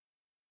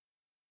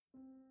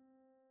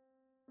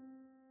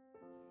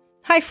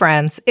Hi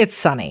friends, it's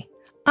Sunny.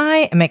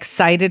 I am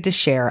excited to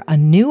share a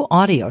new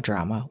audio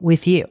drama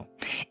with you.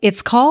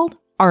 It's called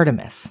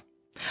Artemis.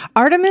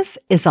 Artemis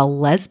is a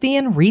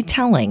lesbian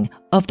retelling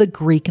of the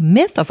Greek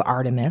myth of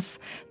Artemis,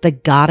 the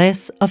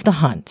goddess of the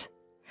hunt.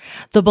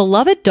 The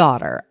beloved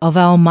daughter of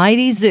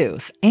Almighty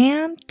Zeus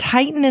and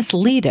Titaness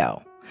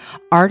Leto,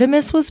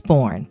 Artemis was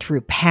born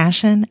through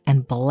passion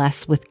and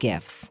blessed with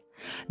gifts.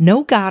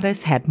 No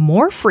goddess had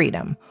more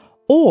freedom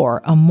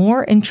or a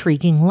more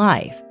intriguing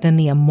life than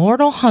the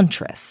immortal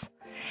huntress,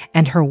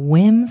 and her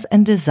whims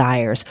and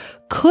desires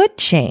could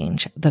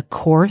change the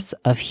course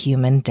of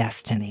human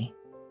destiny.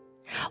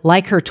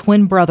 Like her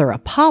twin brother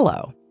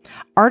Apollo,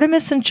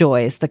 Artemis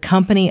enjoys the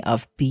company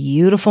of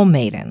beautiful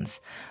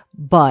maidens,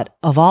 but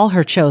of all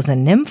her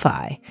chosen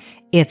nymphi,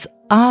 it's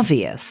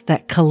obvious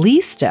that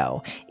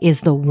Callisto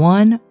is the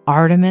one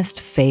Artemis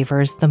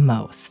favors the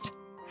most.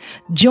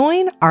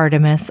 Join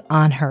Artemis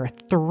on her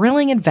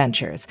thrilling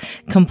adventures,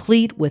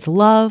 complete with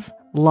love,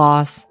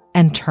 loss,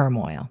 and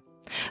turmoil.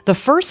 The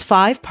first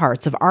 5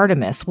 parts of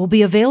Artemis will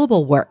be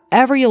available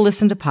wherever you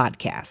listen to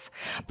podcasts,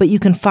 but you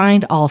can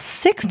find all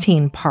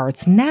 16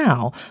 parts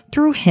now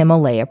through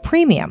Himalaya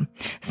Premium.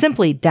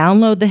 Simply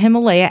download the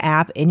Himalaya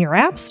app in your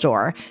app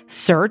store,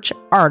 search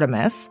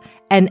Artemis,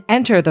 and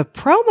enter the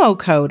promo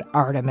code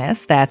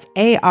Artemis, that's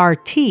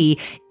ARTEMIS,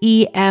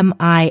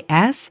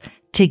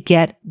 to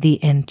get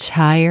the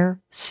entire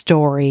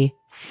story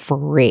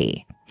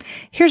free.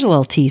 Here's a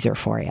little teaser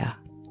for you.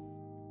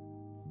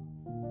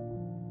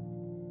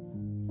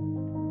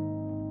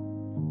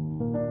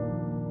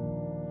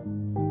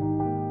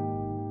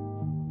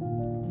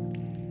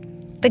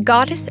 The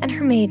goddess and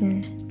her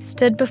maiden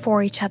stood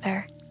before each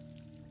other,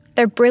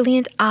 their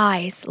brilliant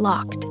eyes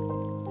locked.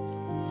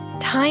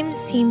 Time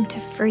seemed to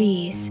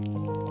freeze,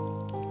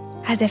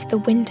 as if the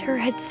winter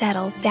had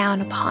settled down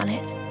upon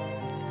it.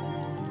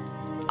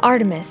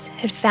 Artemis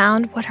had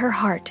found what her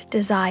heart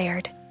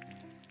desired.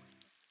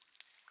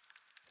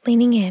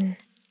 Leaning in,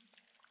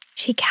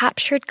 she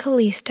captured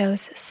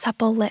Callisto's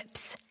supple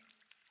lips.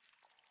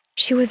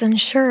 She was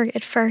unsure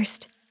at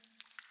first,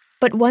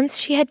 but once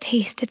she had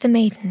tasted the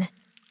maiden,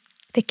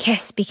 the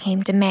kiss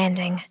became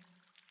demanding.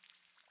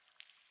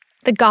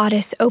 The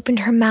goddess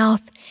opened her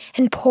mouth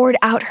and poured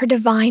out her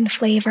divine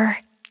flavor,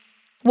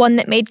 one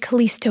that made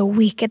Callisto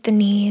weak at the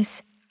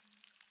knees.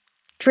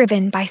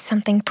 Driven by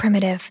something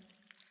primitive,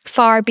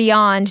 far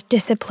beyond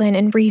discipline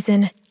and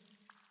reason,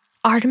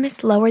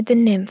 Artemis lowered the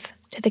nymph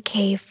to the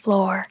cave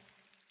floor.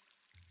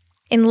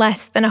 In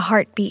less than a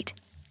heartbeat,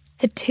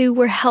 the two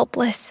were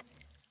helpless,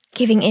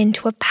 giving in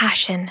to a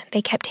passion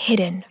they kept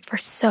hidden for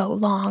so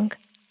long.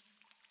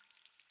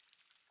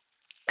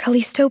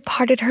 Callisto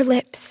parted her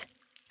lips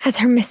as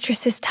her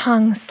mistress's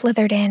tongue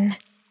slithered in,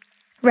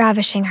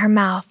 ravishing her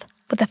mouth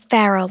with a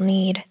feral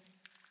need.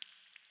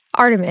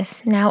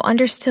 Artemis now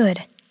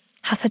understood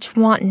how such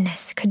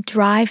wantonness could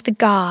drive the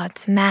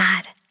gods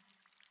mad.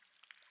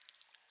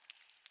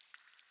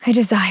 "I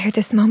desire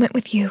this moment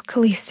with you,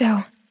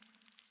 Callisto,"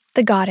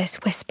 the goddess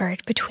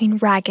whispered between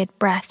ragged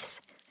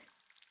breaths.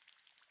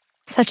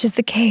 "Such is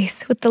the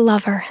case with the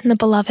lover and the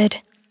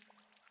beloved.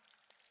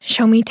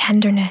 Show me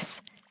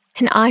tenderness,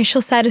 and I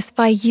shall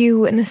satisfy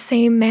you in the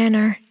same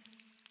manner."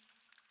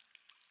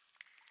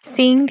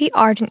 Seeing the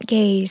ardent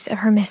gaze of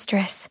her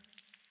mistress,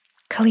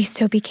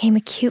 Callisto became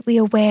acutely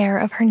aware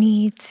of her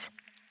needs.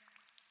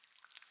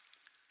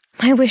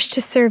 "My wish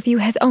to serve you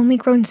has only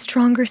grown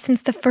stronger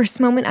since the first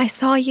moment I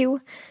saw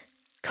you,"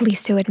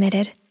 Callisto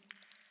admitted.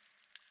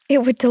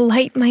 "It would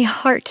delight my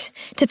heart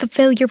to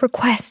fulfill your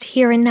request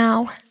here and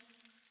now."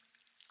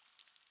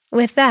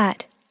 With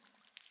that,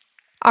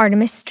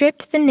 Artemis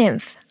stripped the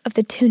nymph of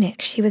the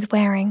tunic she was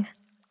wearing.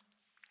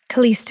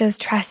 Callisto's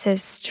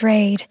tresses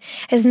strayed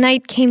as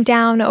night came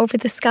down over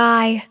the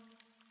sky.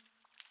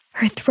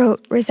 Her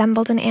throat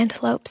resembled an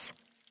antelope's,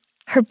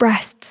 her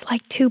breasts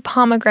like 2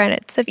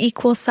 pomegranates of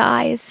equal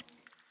size.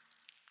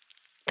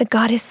 The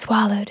goddess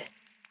swallowed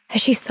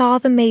as she saw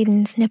the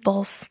maiden's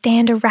nipples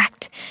stand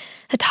erect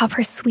atop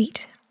her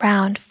sweet,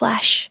 round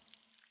flesh.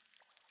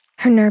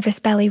 Her nervous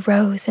belly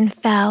rose and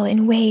fell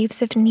in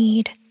waves of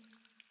need.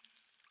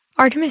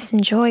 Artemis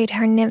enjoyed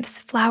her nymph's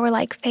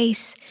flower-like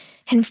face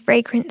and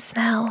fragrant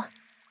smell.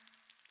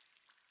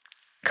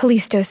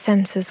 Callisto's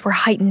senses were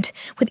heightened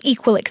with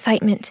equal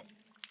excitement.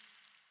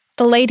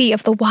 The lady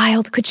of the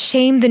wild could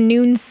shame the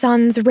noon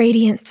sun's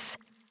radiance.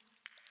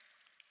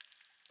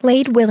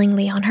 Laid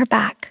willingly on her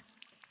back,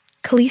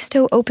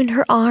 Callisto opened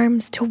her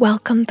arms to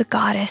welcome the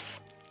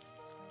goddess.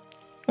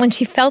 When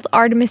she felt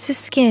Artemis's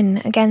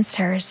skin against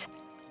hers,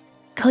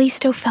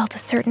 Callisto felt a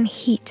certain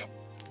heat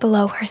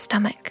below her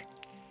stomach.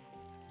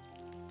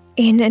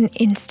 In an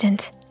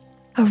instant,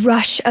 a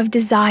rush of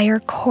desire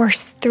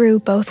coursed through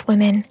both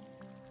women.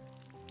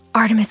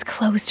 Artemis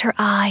closed her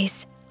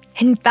eyes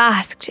and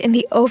basked in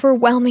the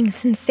overwhelming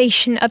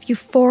sensation of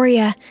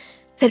euphoria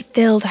that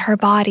filled her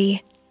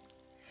body.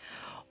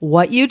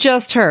 What you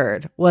just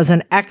heard was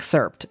an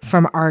excerpt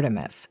from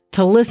Artemis.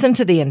 To listen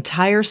to the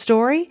entire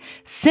story,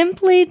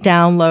 simply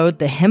download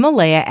the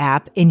Himalaya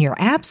app in your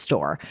app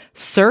store,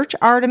 search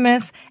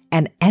Artemis,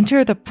 and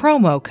enter the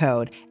promo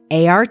code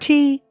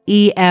ARTEMIS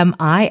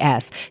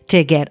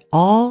to get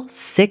all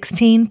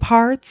 16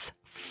 parts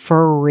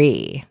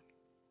free.